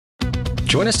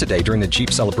Join us today during the Jeep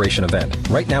Celebration event.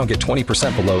 Right now, get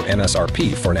 20% below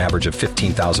MSRP for an average of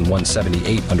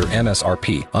 $15,178 under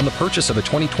MSRP on the purchase of a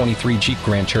 2023 Jeep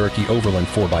Grand Cherokee Overland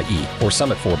 4xE or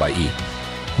Summit 4xE.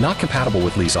 Not compatible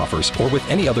with lease offers or with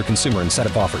any other consumer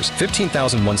incentive offers.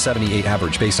 $15,178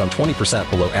 average based on 20%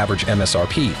 below average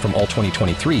MSRP from all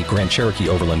 2023 Grand Cherokee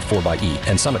Overland 4xE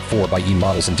and Summit 4xE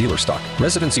models in dealer stock.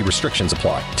 Residency restrictions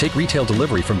apply. Take retail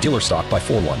delivery from dealer stock by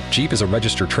 4/1. Jeep is a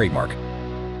registered trademark.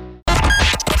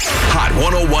 Hot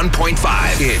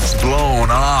 101.5. It's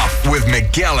Blown Off with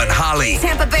Miguel and Holly.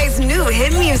 Tampa Bay's new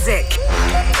hit music.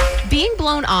 Being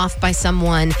blown off by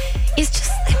someone is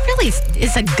just, it really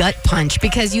is a gut punch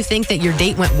because you think that your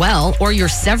date went well or your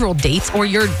several dates or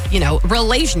your,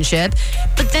 relationship,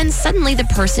 but then suddenly the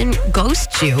person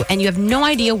ghosts you and you have no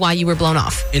idea why you were blown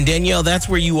off. And Danielle, that's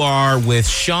where you are with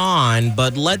Sean,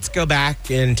 but let's go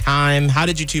back in time. How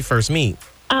did you two first meet?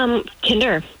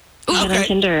 Tinder. Okay. On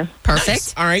Tinder. Perfect.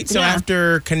 Nice. All right. So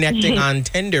after connecting on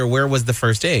Tinder, where was the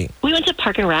first date? We went to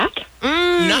Park and Rec.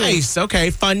 Nice.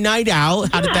 Okay. Fun night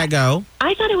out. How did that go?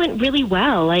 I thought it went really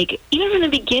well. Like, even from the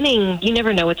beginning, you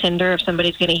never know with Tinder if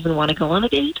somebody's going to even want to go on a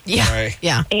date. Yeah. Right.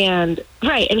 Yeah. And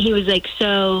he was like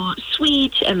so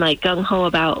sweet and like gung-ho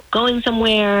about going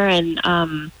somewhere. And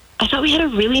I thought we had a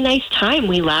really nice time.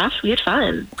 We laughed. We had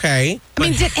fun. Okay. I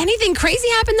mean, did anything crazy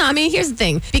happen? No, I mean, here's the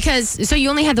thing. Because, so you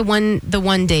only had the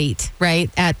one date, right,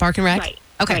 at Park and Rec? Right.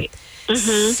 Okay. Right.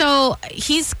 Mm-hmm. So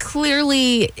he's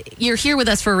clearly, you're here with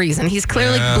us for a reason. He's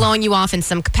clearly blowing you off in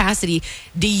some capacity.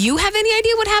 Do you have any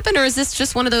idea what happened, or is this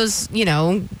just one of those,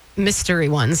 mystery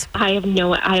ones? I have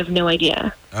no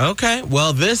idea. Okay.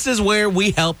 Well, this is where we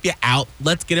help you out.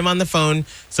 Let's get him on the phone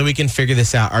so we can figure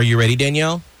this out. Are you ready,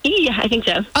 Danielle? Yeah, I think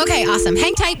so. Okay, awesome.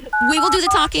 Hang tight. We will do the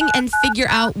talking and figure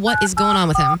out what is going on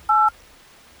with him.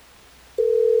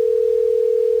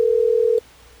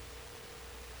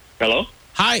 Hello?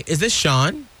 Hi, is this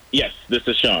Sean? Yes, this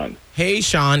is Sean. Hey,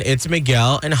 Sean, it's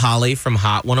Miguel and Holly from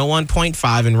Hot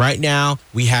 101.5, and right now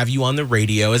we have you on the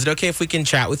radio. Is it okay if we can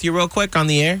chat with you real quick on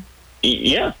the air?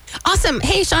 Yeah. Awesome.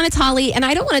 Hey, Sean, it's Holly, and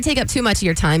I don't want to take up too much of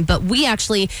your time, but we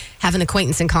actually have an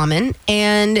acquaintance in common,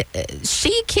 and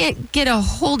she can't get a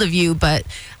hold of you, but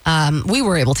we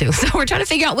were able to. So we're trying to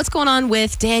figure out what's going on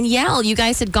with Danielle. You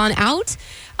guys had gone out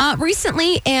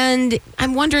recently, and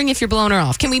I'm wondering if you're blowing her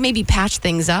off. Can we maybe patch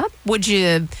things up? Would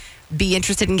you be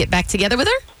interested in get back together with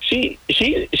her? She's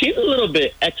a little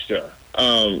bit extra.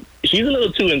 She's a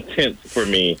little too intense for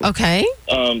me. Okay.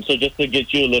 So just to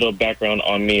get you a little background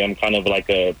on me, I'm kind of like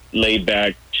a laid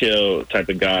back, chill type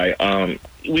of guy.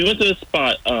 We went to the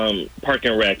spot, Park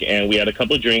and Rec, and we had a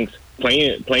couple drinks,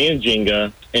 playing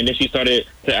Jenga, and then she started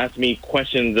to ask me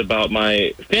questions about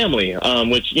my family,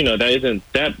 which, that isn't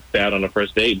that bad on a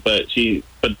first date, but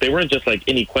they weren't just like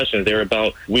any questions. They were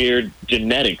about weird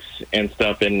genetics and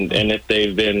stuff, and if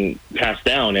they've been passed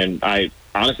down, and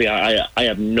honestly, I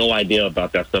have no idea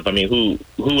about that stuff. I mean,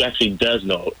 who actually does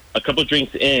know? A couple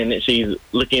drinks in, she's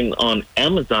looking on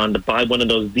Amazon to buy one of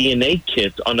those DNA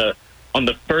kits on the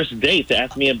first date to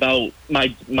ask me about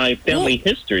my family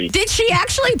history. Did she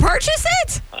actually purchase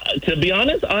it? To be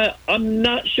honest, I'm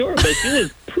not sure, but she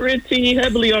was pretty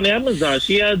heavily on Amazon.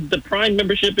 She had the Prime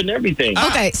membership and everything.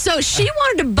 Okay, so she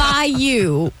wanted to buy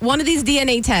you one of these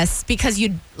DNA tests because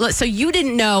you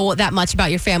didn't know that much about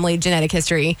your family genetic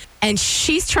history, and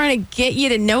she's trying to get you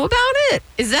to know about it?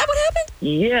 Is that what happened?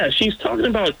 Yeah, she's talking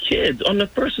about kids on the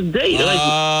first date. Like,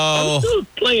 I'm still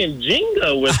playing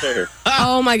Jenga with her.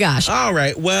 Oh, my gosh. All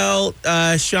right. Well,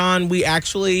 Sean, we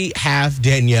actually have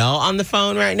Danielle on the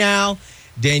phone right now.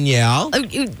 Danielle,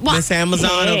 Miss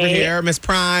Amazon over here, Miss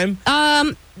Prime.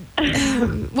 Well,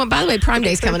 by the way, Prime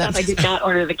Day's coming up. I did not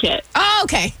order the kit. Oh,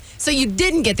 okay. So you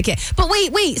didn't get the kit. But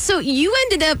wait. So you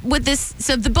ended up with this.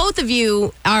 So the both of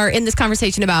you are in this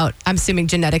conversation about, I'm assuming,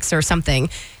 genetics or something.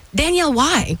 Danielle,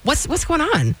 why? What's going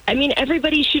on? I mean,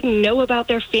 everybody should know about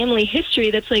their family history.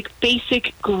 That's like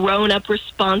basic grown-up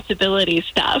responsibility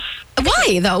stuff.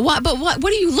 Why, though? What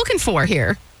are you looking for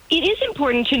here? It is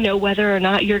important to know whether or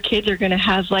not your kids are going to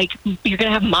have, you're going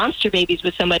to have monster babies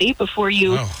with somebody before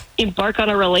you embark on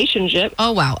a relationship.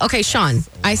 Oh, wow. Okay, Sean,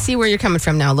 I see where you're coming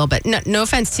from now a little bit. No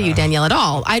offense to you, Danielle, at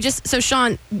all. So,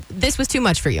 Sean, this was too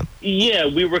much for you. Yeah,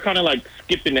 we were kind of like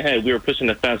skipping ahead. We were pushing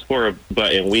the fast forward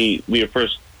button. We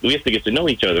have to get to know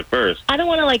each other first. I don't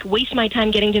want to waste my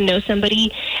time getting to know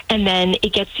somebody and then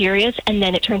it gets serious and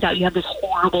then it turns out you have this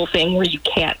horrible thing where you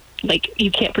can't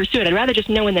pursue it. I'd rather just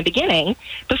know in the beginning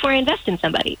before I invest in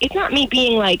somebody. It's not me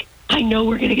being I know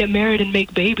we're going to get married and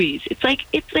make babies. It's like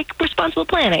responsible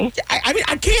planning. I mean,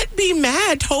 I can't be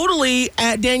mad totally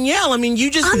at Danielle. I mean, you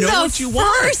just know what you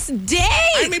want. First date.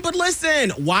 I mean, but listen,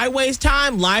 why waste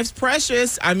time? Life's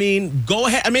precious. I mean, go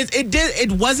ahead. I mean,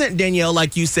 it wasn't, Danielle,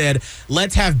 like you said,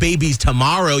 let's have babies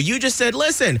tomorrow. You just said,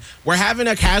 listen, we're having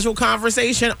a casual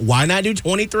conversation. Why not do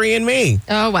 23andMe?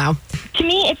 Oh, wow. To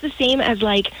me, it's the same as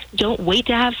like, don't wait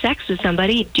to have sex with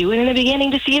somebody. Do it in the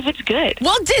beginning to see if it's good.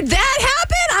 Well, did that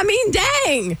happen? I mean,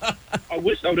 dang. I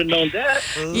wish I would have known that.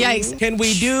 Yikes. Can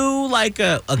we do like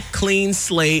a clean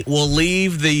slate? We'll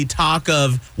leave the talk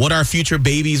of what our future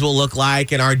babies will look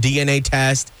like and our DNA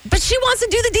test. But she wants to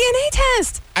do the DNA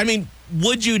test. I mean,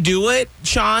 would you do it,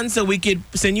 Sean, so we could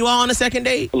send you all on a second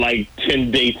date? Like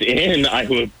 10 dates in, I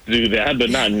would do that, but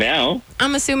not now.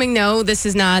 I'm assuming no, this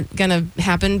is not going to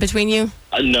happen between you.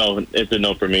 No, it's a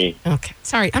no for me. Okay.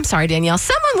 I'm sorry, Danielle.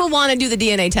 Someone will want to do the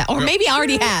DNA test, or maybe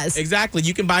already has. Exactly.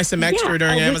 You can buy some extra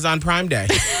during Amazon Prime Day.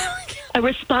 A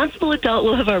responsible adult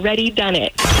will have already done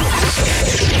it.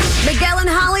 Miguel and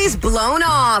Holly's Blown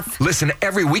Off. Listen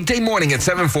every weekday morning at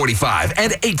 7:45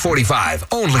 and 8:45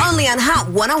 Only on Hot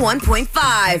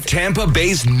 101.5. Tampa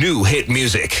Bay's new hit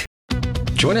music.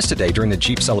 Join us today during the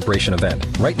Jeep Celebration event.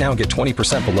 Right now, get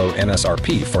 20% below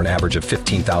MSRP for an average of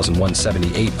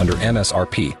 $15,178 under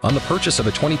MSRP on the purchase of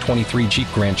a 2023 Jeep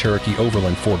Grand Cherokee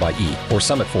Overland 4xE or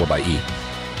Summit 4xE.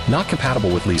 Not compatible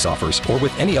with lease offers or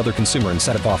with any other consumer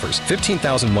incentive offers.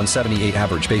 $15,178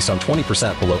 average based on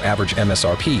 20% below average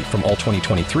MSRP from all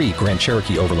 2023 Grand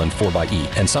Cherokee Overland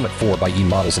 4xE and Summit 4xE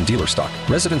models in dealer stock.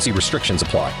 Residency restrictions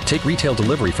apply. Take retail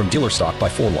delivery from dealer stock by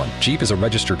 4/1. Jeep is a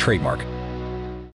registered trademark.